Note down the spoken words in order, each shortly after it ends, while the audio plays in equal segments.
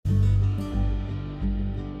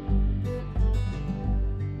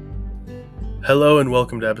Hello and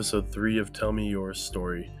welcome to episode 3 of Tell Me Your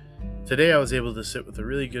Story. Today I was able to sit with a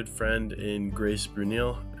really good friend in Grace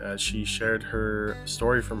Brunil as she shared her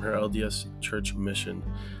story from her LDS church mission.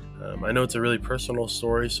 I know it's a really personal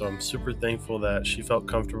story, so I'm super thankful that she felt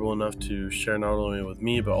comfortable enough to share not only with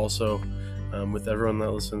me, but also with everyone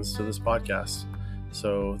that listens to this podcast.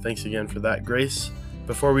 So thanks again for that, Grace.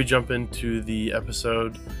 Before we jump into the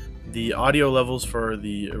episode, the audio levels for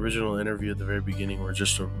the original interview at the very beginning were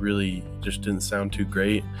just didn't sound too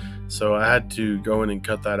great. So I had to go in and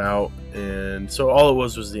cut that out. And so all it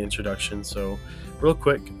was the introduction. So real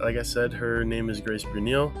quick, like I said, her name is Grace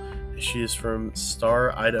Brunil. She is from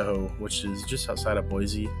Star, Idaho, which is just outside of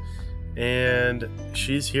Boise. And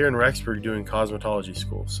she's here in Rexburg doing cosmetology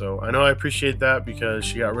school. So I know I appreciate that because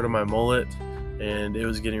she got rid of my mullet and it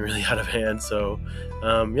was getting really out of hand. So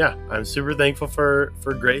I'm super thankful for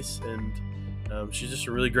Grace, and she's just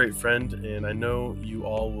a really great friend, and I know you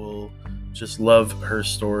all will just love her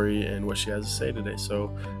story and what she has to say today. So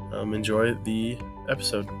enjoy the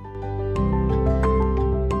episode.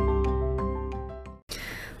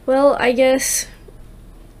 Well, I guess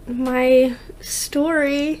my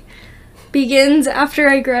story begins after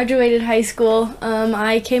I graduated high school.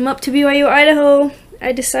 I came up to BYU, Idaho.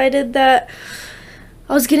 I decided that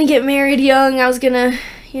I was going to get married young. I was going to,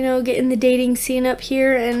 get in the dating scene up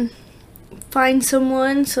here and find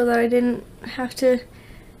someone so that I didn't have to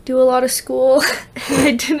do a lot of school.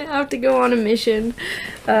 I didn't have to go on a mission.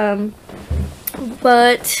 But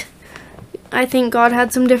I think God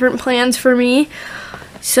had some different plans for me.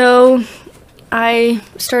 So I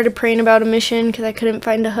started praying about a mission because I couldn't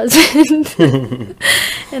find a husband.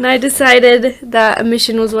 And I decided that a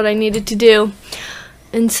mission was what I needed to do.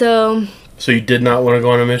 And so you did not want to go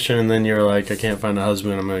on a mission, and then you're like, I can't find a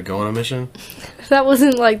husband, I'm going to go on a mission? That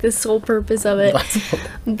wasn't like the sole purpose of it.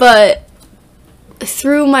 But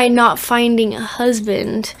through my not finding a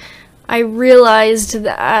husband, I realized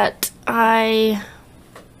that I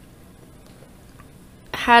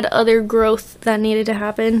had other growth that needed to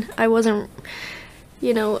happen. I wasn't,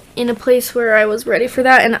 in a place where I was ready for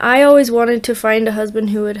that. And I always wanted to find a husband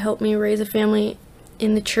who would help me raise a family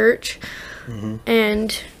in the church. Mm-hmm.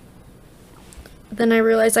 And then I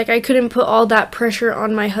realized I couldn't put all that pressure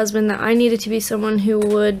on my husband, that I needed to be someone who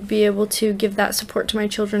would be able to give that support to my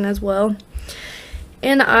children as well.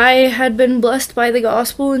 And I had been blessed by the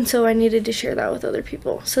gospel, and so I needed to share that with other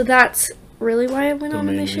people. So that's really why I went on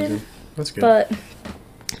a mission. Reason. That's good. But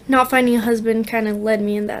not finding a husband kind of led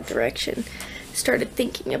me in that direction. Started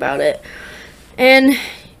thinking about it. And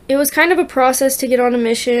it was kind of a process to get on a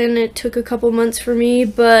mission. It took a couple months for me,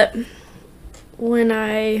 but when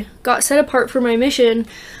I got set apart for my mission,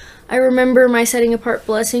 I remember my setting apart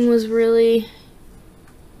blessing was really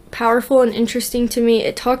powerful and interesting to me.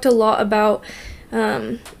 It talked a lot about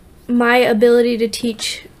my ability to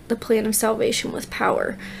teach the plan of salvation with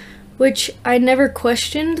power, which I never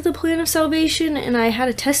questioned the plan of salvation, and I had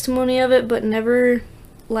a testimony of it, but never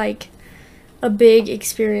like a big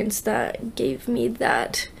experience that gave me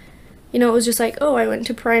that. It was just like, oh, I went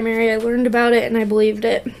to primary, I learned about it, and I believed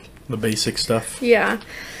it. The basic stuff. Yeah.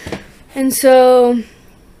 And so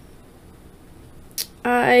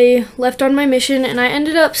I left on my mission, and I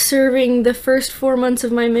ended up serving the first 4 months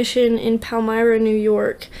of my mission in Palmyra, New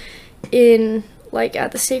York, at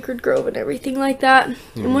the Sacred Grove and everything like that. Mm.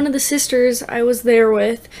 And one of the sisters I was there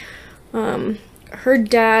with, her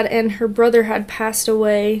dad and her brother had passed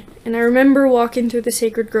away. And I remember walking through the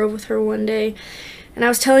Sacred Grove with her one day, and I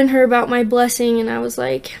was telling her about my blessing, and I was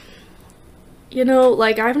like,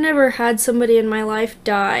 I've never had somebody in my life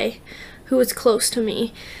die who was close to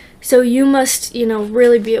me. So you must,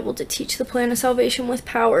 really be able to teach the plan of salvation with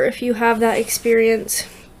power if you have that experience.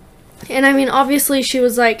 And I mean, obviously she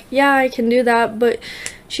was like, yeah, I can do that. But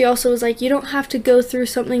she also was like, you don't have to go through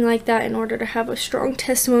something like that in order to have a strong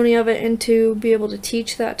testimony of it and to be able to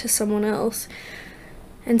teach that to someone else.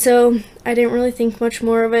 And so I didn't really think much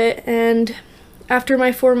more of it. And after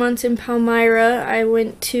my 4 months in Palmyra, I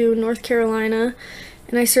went to North Carolina,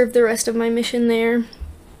 and I served the rest of my mission there.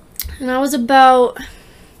 And I was about,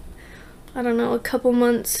 a couple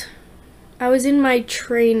months. I was in my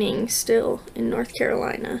training still in North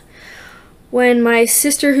Carolina when my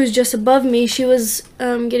sister, who's just above me, she was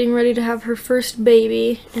getting ready to have her first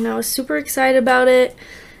baby, and I was super excited about it.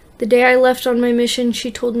 The day I left on my mission,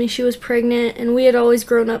 she told me she was pregnant, and we had always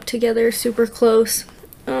grown up together, super close.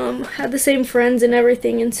 Had the same friends and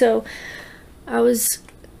everything, and so I was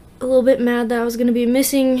a little bit mad that I was going to be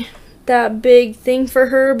missing that big thing for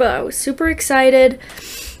her, but I was super excited.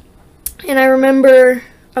 And I remember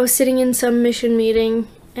I was sitting in some mission meeting,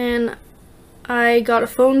 and I got a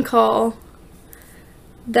phone call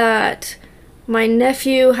that my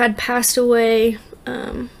nephew had passed away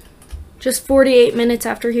just 48 minutes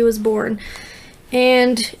after he was born.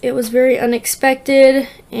 And it was very unexpected,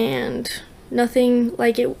 and nothing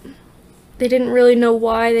like it. They didn't really know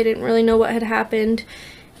why. They didn't really know what had happened.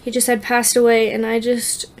 He just had passed away, and I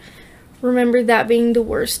just remembered that being the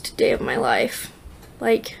worst day of my life.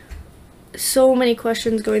 Like, so many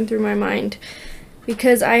questions going through my mind,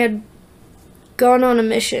 because I had gone on a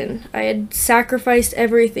mission. I had sacrificed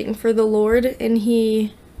everything for the Lord, and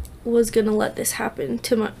He was gonna let this happen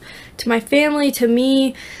to my family, to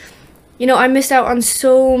me. You know, I missed out on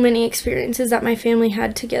so many experiences that my family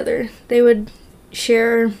had together. They would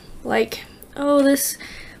share, like, oh,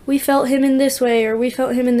 we felt him in this way, or we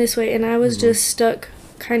felt him in this way, and I was just stuck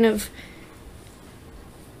kind of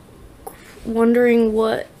wondering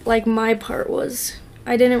what, like, my part was.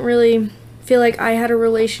 I didn't really feel like I had a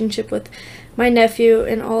relationship with my nephew,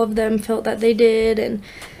 and all of them felt that they did, and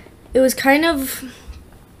it was kind of,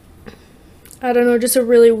 I don't know, just a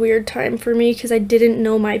really weird time for me, because I didn't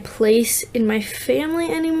know my place in my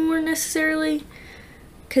family anymore necessarily,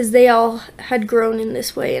 because they all had grown in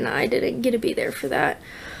this way and I didn't get to be there for that.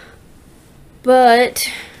 But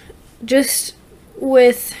just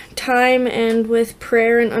with time and with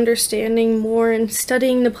prayer and understanding more and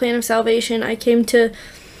studying the plan of salvation, I came to,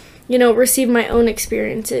 you know, receive my own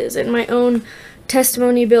experiences and my own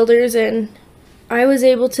testimony builders, and I was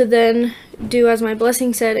able to then do as my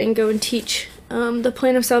blessing said and go and teach the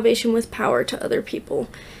plan of salvation with power to other people.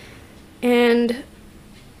 And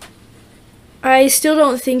I still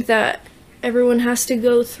don't think that everyone has to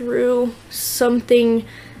go through something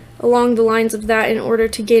along the lines of that in order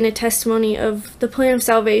to gain a testimony of the plan of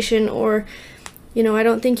salvation, or, you know, I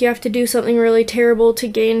don't think you have to do something really terrible to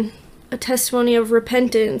gain a testimony of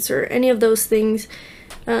repentance or any of those things.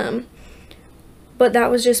 But that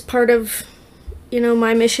was just part of, you know,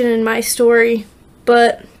 my mission and my story.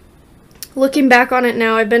 But looking back on it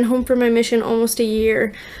now, I've been home from my mission almost a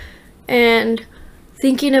year, and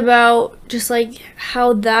thinking about just like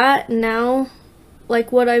how that now,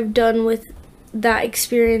 like what I've done with that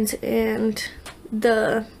experience and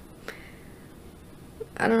the,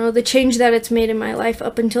 I don't know, the change that it's made in my life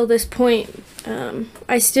up until this point,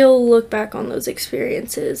 I still look back on those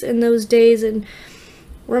experiences and those days and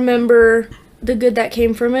remember the good that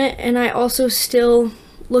came from it. And I also still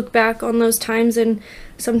look back on those times and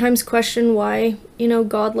sometimes question why, you know,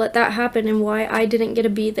 God let that happen and why I didn't get to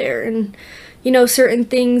be there, and, you know, certain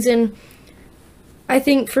things. And I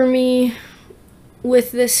think for me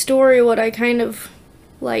with this story, what I kind of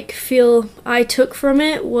like feel I took from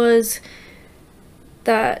it was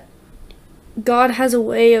that God has a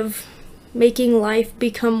way of making life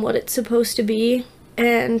become what it's supposed to be,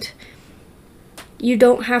 and you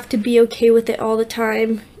don't have to be okay with it all the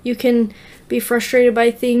time. You can be frustrated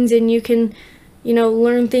by things, and you can, you know,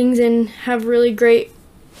 learn things and have really great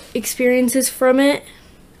experiences from it,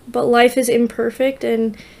 but life is imperfect,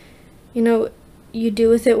 and, you know, you do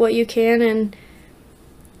with it what you can. And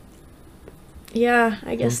yeah,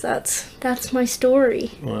 I guess that's my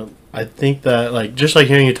story. Well, I think that, like, just like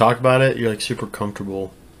hearing you talk about it, you're like super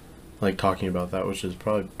comfortable like talking about that, which is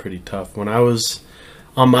probably pretty tough. When I was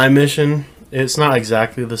on my mission, it's not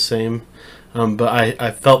exactly the same, but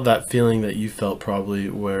I felt that feeling that you felt probably,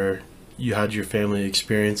 where you had your family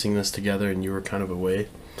experiencing this together and you were kind of away.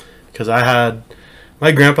 Because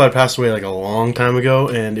my grandpa had passed away like a long time ago,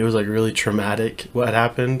 and it was like really traumatic what had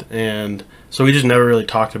happened, and so we just never really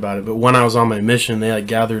talked about it. But when I was on my mission, they like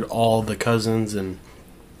gathered all the cousins and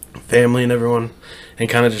family and everyone and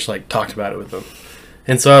kind of just like talked about it with them.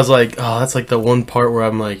 And so I was like, oh, that's like the one part where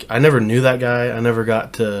I'm like, I never knew that guy. I never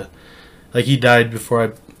got to, like, he died before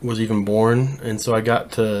I was even born, and so I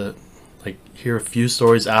got to like hear a few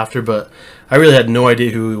stories after, but I really had no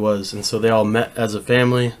idea who he was. And so they all met as a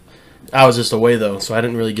family. I was just away though, so I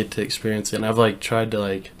didn't really get to experience it. And I've like tried to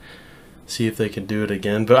like see if they could do it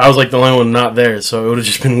again, but I was like the only one not there, so it would have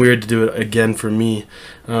just been weird to do it again for me.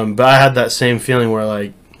 But I had that same feeling where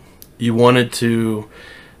like you wanted to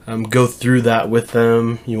go through that with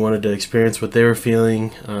them, you wanted to experience what they were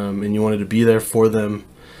feeling, and you wanted to be there for them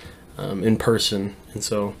in person. And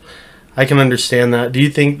so I can understand that. Do you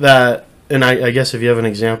think that, and I guess if you have an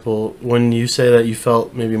example, when you say that you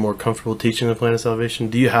felt maybe more comfortable teaching the plan of salvation,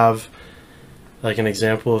 do you have like an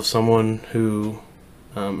example of someone who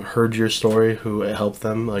heard your story, who it helped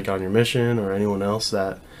them, like on your mission, or anyone else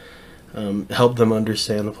that helped them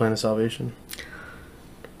understand the plan of salvation?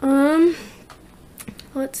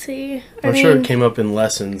 Let's see. I'm sure it came up in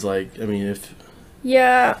lessons, like, I mean, if...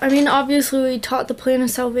 Yeah, I mean, obviously we taught the plan of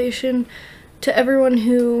salvation to everyone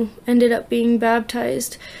who ended up being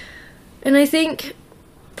baptized. And I think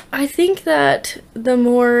I think that the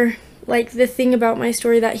more, like, the thing about my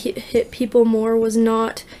story that hit people more was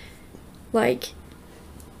not, like,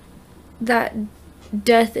 that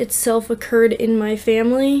death itself occurred in my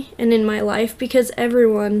family and in my life, because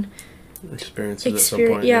everyone experiences at some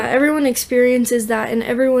point. Yeah, everyone experiences that, and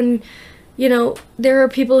everyone, there are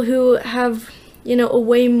people who have, a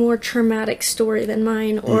way more traumatic story than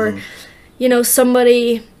mine, or,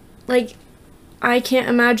 somebody, like, I can't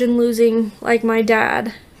imagine losing, like, my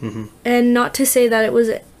dad. And not to say that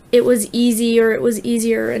it was easy or it was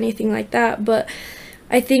easier or anything like that, but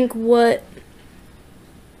I think what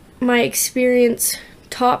my experience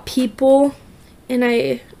taught people, and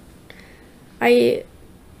I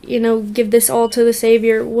give this all to the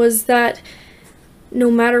Savior, was that no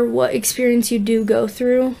matter what experience you do go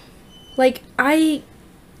through, like, I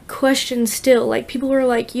question still, like, people were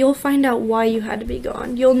like, you'll find out why you had to be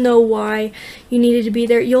gone, you'll know why you needed to be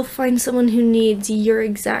there, you'll find someone who needs your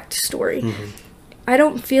exact story. I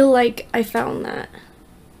don't feel like I found that,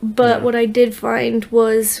 but what I did find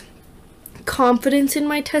was confidence in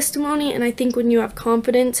my testimony. And I think when you have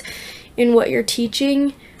confidence in what you're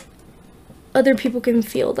teaching, other people can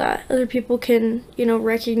feel that. Other people can,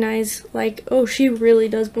 recognize, like, oh, she really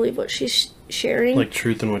does believe what she's sharing. Like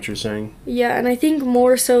truth in what you're saying. Yeah, and I think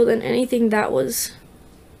more so than anything, that was,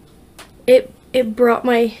 it brought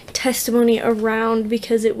my testimony around,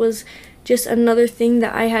 because it was just another thing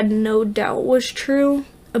that I had no doubt was true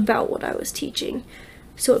about what I was teaching.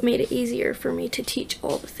 So it made it easier for me to teach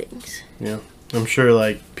all the things. Yeah, I'm sure,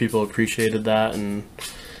 like, people appreciated that, and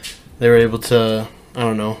they were able to, I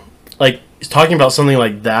don't know, like, talking about something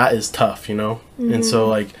like that is tough, And so,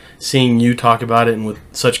 like, seeing you talk about it and with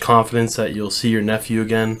such confidence that you'll see your nephew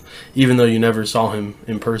again, even though you never saw him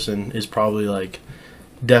in person, is probably, like,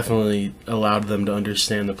 definitely allowed them to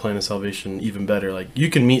understand the plan of salvation even better. Like, you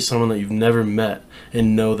can meet someone that you've never met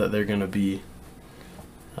and know that they're going to be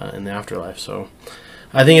in the afterlife. So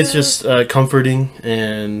I think it's just comforting,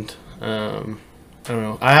 and I don't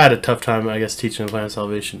know. I had a tough time, I guess, teaching the plan of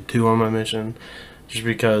salvation too on my mission, just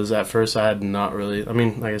because at first I had not really, I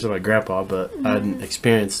mean, like I said, my grandpa, but I hadn't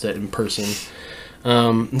experienced it in person.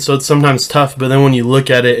 And so it's sometimes tough, but then when you look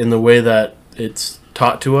at it in the way that it's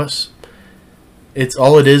taught to us, it's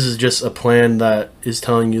all it is just a plan that is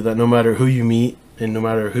telling you that no matter who you meet and no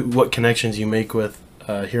matter what connections you make with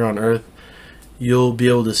here on earth, you'll be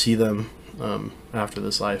able to see them after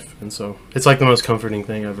this life. And so it's like the most comforting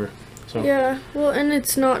thing ever. So. Yeah, well, and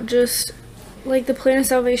it's not just, like, the plan of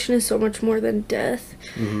salvation is so much more than death.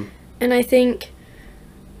 And I think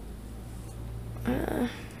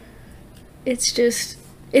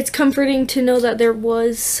it's comforting to know that there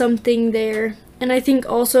was something there. And I think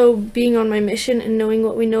also being on my mission and knowing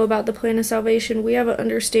what we know about the plan of salvation, we have an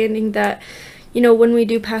understanding that, when we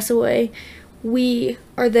do pass away, we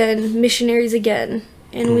are then missionaries again,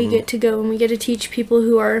 and we get to go and we get to teach people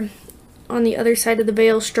who are on the other side of the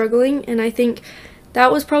veil struggling. And I think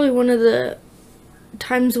that was probably one of the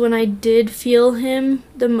times when I did feel him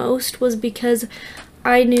the most, was because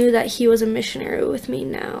I knew that he was a missionary with me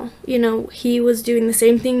now. He was doing the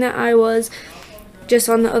same thing that I was, just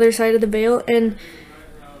on the other side of the veil. And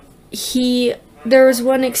there was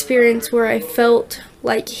one experience where I felt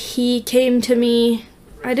like he came to me.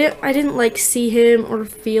 I didn't like see him or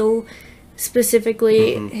feel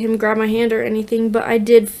specifically him grab my hand or anything, but I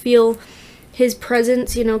did feel his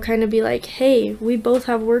presence, kind of be like, hey, we both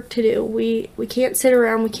have work to do. We can't sit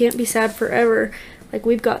around. We can't be sad forever. Like,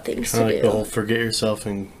 we've got things to do. Like the whole forget yourself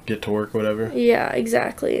and get to work, whatever. Yeah,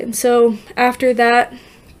 exactly. And so after that,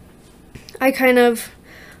 I kind of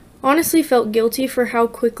honestly felt guilty for how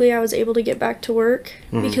quickly I was able to get back to work,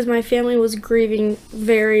 because my family was grieving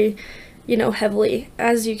very, heavily.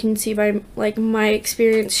 As you can see by, like, my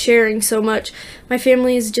experience sharing so much, my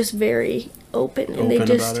family is just very open, and they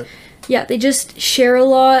just about it. Yeah, they just share a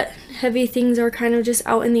lot. Heavy things are kind of just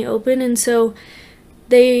out in the open, and so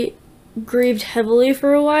they grieved heavily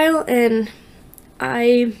for a while, and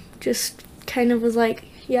I just kind of was like,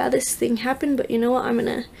 yeah, this thing happened, but you know what, I'm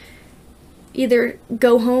gonna either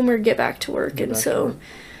go home or get back to work. And so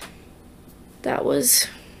that was,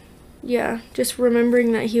 just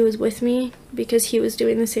remembering that he was with me, because he was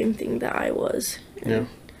doing the same thing that I was. Yeah,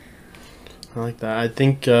 I like that. I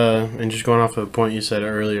think, and just going off of a point you said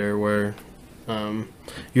earlier, where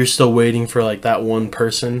you're still waiting for, like, that one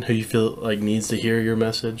person who you feel like needs to hear your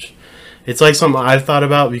message. It's like something I've thought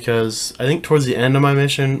about, because I think towards the end of my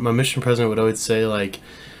mission president would always say, like,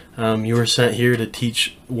 you were sent here to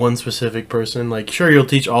teach one specific person. Like, sure, you'll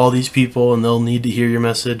teach all these people and they'll need to hear your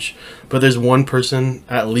message, but there's one person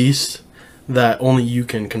at least that only you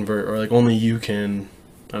can convert, or like only you can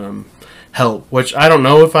help, which I don't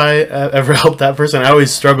know if I ever helped that person. I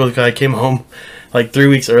always struggled because I came home like 3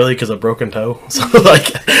 weeks early because of broken toe. So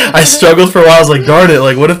like I struggled for a while. I was like, darn it,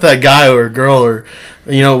 like what if that guy or girl or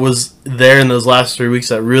was there in those last 3 weeks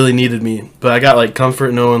that really needed me? But I got like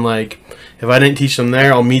comfort knowing like if I didn't teach them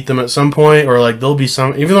there, I'll meet them at some point, or like there'll be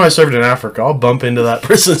some. Even though I served in Africa, I'll bump into that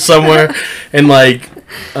person somewhere, and like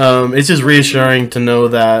it's just reassuring to know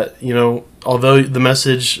that although the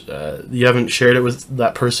message you haven't shared it with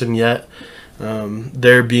that person yet,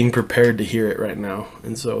 they're being prepared to hear it right now,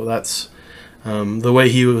 and so that's the way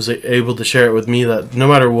he was able to share it with me. That no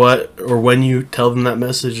matter what or when you tell them that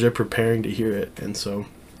message, they're preparing to hear it, and so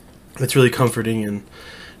it's really comforting, and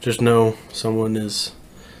just know someone is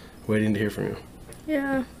waiting to hear from you.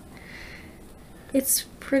 Yeah. It's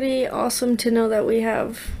pretty awesome to know that we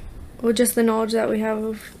have, well, just the knowledge that we have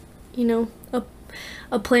of,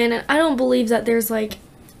 a plan. And I don't believe that there's like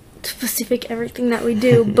specific everything that we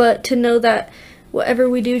do, but to know that whatever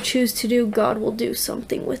we do choose to do, God will do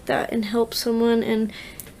something with that and help someone. And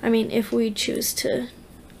I mean, if we choose to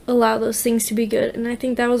allow those things to be good. And I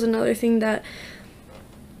think that was another thing that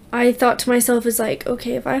I thought to myself is like,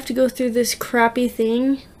 okay, if I have to go through this crappy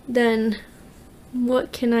thing, then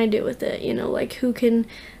what can I do with it? Like who can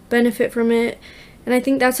benefit from it? And I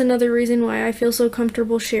think that's another reason why I feel so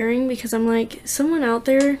comfortable sharing, because I'm like, someone out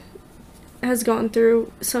there has gone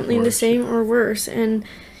through something the same or worse, and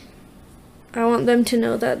I want them to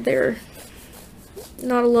know that they're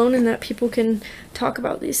not alone and that people can talk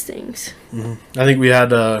about these things. Mm-hmm. I think we had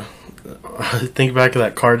think back to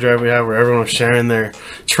that car drive we had where everyone was sharing their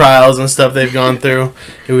trials and stuff they've gone through,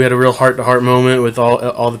 and we had a real heart-to-heart moment with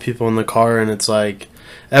all the people in the car, and it's like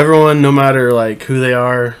everyone, no matter like who they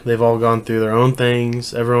are, they've all gone through their own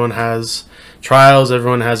things. Everyone has trials,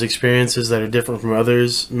 everyone has experiences that are different from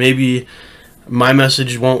others. Maybe my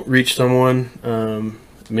message won't reach someone,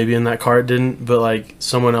 maybe in that car it didn't, but like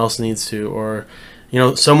someone else needs to, or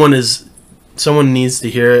someone needs to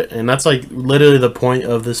hear it. And that's like literally the point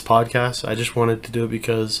of this podcast. I just wanted to do it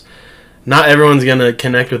because not everyone's going to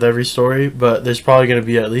connect with every story, but there's probably going to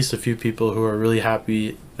be at least a few people who are really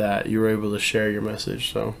happy that you were able to share your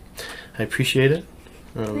message. So I appreciate it.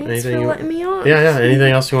 Thanks for letting me on. Yeah.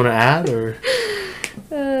 Anything else you want to add? Or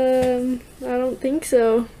I don't think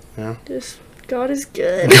so. Yeah. Just God is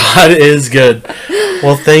good. God is good.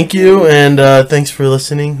 Well, thank you, and thanks for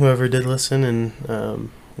listening, whoever did listen, and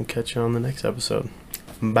we'll catch you on the next episode.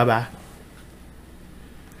 Bye-bye.